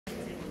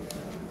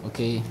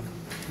Okay,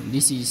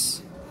 this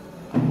is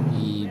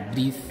the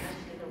brief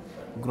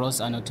gross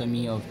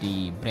anatomy of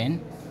the brain.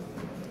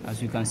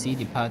 As you can see,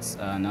 the parts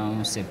are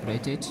now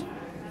separated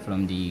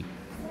from the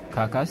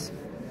carcass.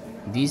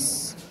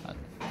 This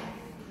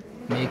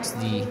makes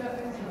the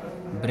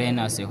brain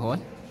as a whole,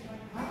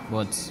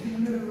 but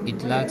it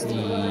lacks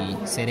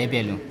the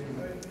cerebellum.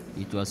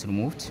 It was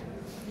removed.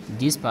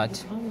 This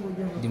part,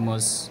 the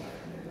most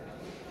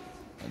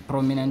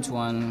prominent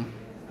one,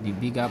 the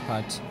bigger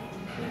part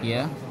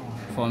here,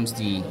 forms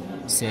the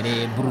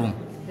cerebrum.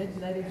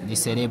 The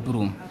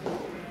cerebrum.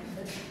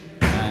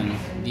 And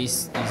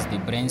this is the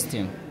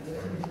brainstem.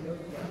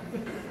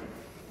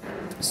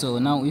 So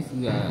now if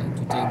we are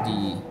to take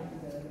the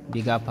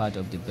bigger part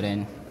of the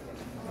brain,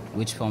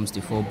 which forms the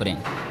forebrain,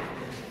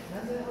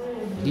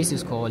 this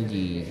is called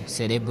the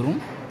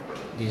cerebrum.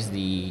 This is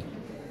the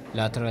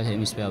lateral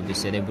hemisphere of the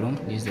cerebrum.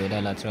 This is the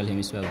other lateral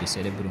hemisphere of the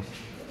cerebrum.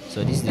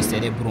 So this is the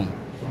cerebrum,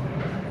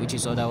 which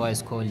is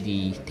otherwise called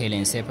the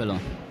telencephalon.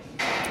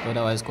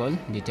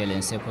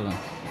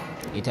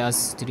 It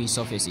has three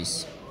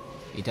surfaces.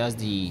 It has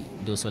the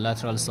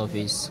dorsolateral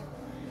surface,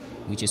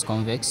 which is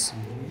convex,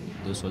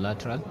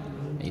 dorsolateral.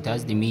 It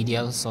has the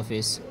medial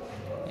surface.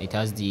 It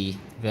has the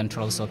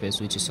ventral surface,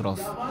 which is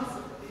rough.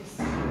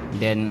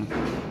 Then,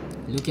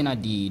 looking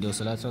at the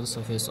dorsolateral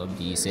surface of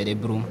the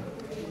cerebrum,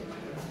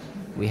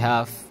 we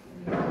have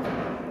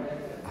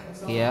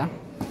here,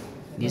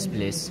 this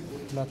place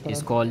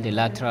is called the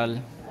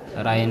lateral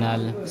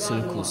rhinal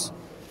sulcus.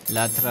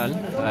 Lateral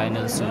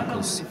rhinal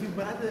sulcus.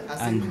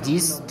 And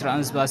this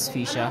transverse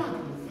fissure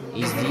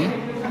is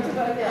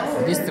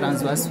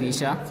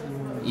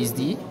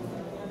the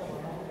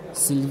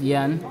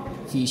Sylvian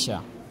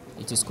fissure.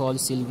 It is called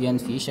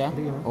Sylvian fissure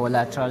or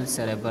lateral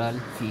cerebral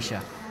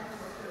fissure.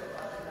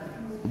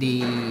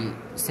 The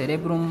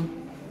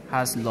cerebrum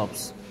has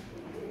lobes,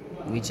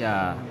 which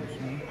are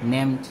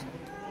named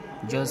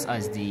just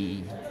as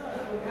the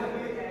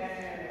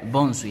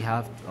bones we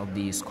have of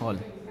the skull,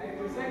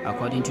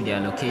 according to their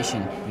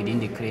location within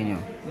the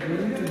cranium.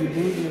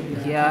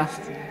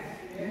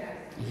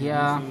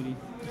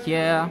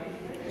 Here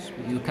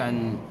you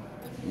can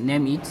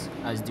name it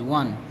as the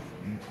one.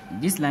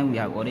 This line we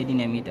have already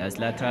named it as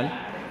lateral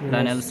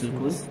rhinal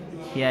sulcus.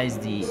 Here is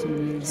the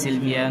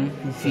Sylvian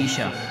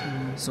fissure.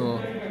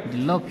 So the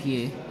lobe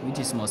here, which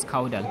is most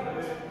caudal,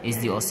 is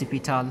the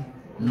occipital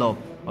lobe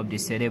of the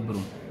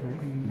cerebrum.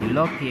 The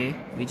lobe here,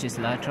 which is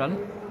lateral,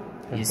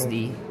 is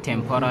the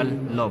temporal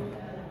lobe.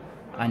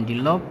 And the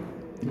lobe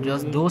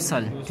just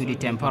dorsal to the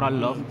temporal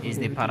lobe is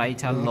the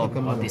parietal lobe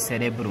of the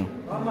cerebrum.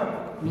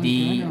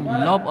 The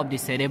lobe of the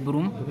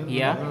cerebrum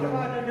here,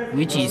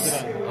 which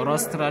is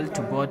rostral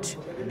to both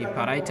the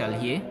parietal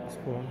here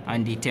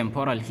and the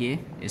temporal here,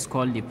 is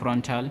called the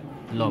frontal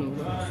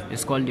lobe.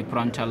 It's called the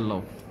frontal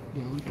lobe.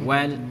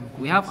 Well,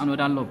 we have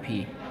another lobe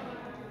here.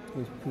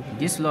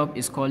 This lobe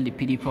is called the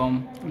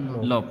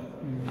piriform lobe.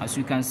 As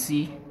you can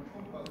see,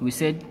 we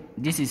said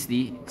this is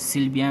the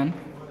Sylvian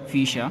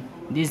fissure.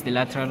 This is the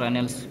lateral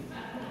rhinal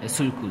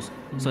sulcus.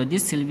 So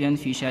this Sylvian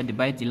fissure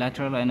divides the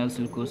lateral rhinal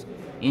sulcus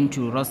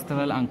into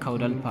rostral and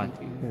caudal part.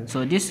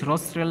 So this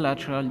rostral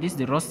lateral, this is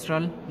the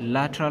rostral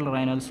lateral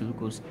rhinal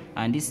sulcus,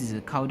 and this is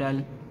the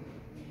caudal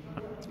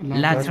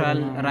lateral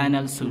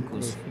rhinal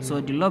sulcus.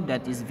 So the lobe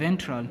that is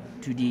ventral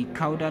to the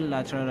caudal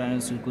lateral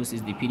rhinal sulcus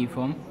is the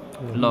piriform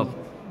lobe.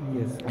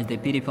 Is the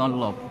piriform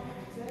lobe.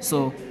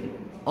 So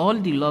all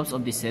the lobes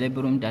of the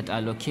cerebrum that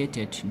are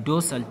located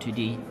dorsal to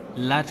the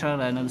lateral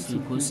rhinal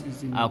sulcus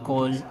are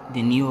called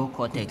the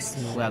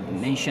neocortex. We have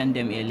mentioned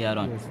them earlier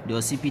on: the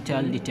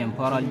occipital, the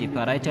temporal, the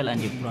parietal,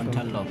 and the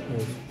frontal lobe.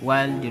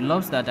 While the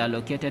lobes that are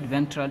located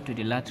ventral to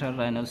the lateral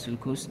rhinal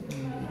sulcus,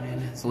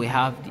 we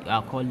have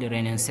are called the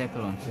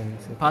renencephalon.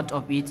 Part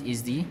of it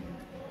is the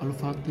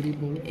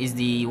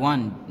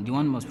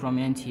one most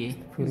prominent here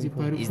is the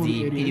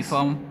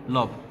piriform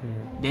lobe.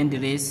 Then the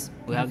rest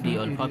we have the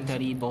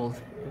olfactory bulb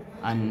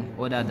and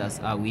others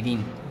are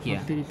within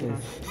here.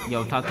 The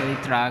olfactory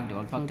tract, the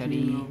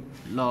olfactory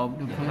lobe,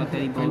 the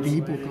olfactory bulb,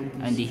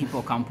 and the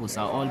hippocampus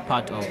are all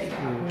part of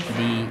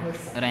the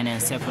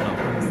renencephalon.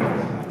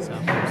 So,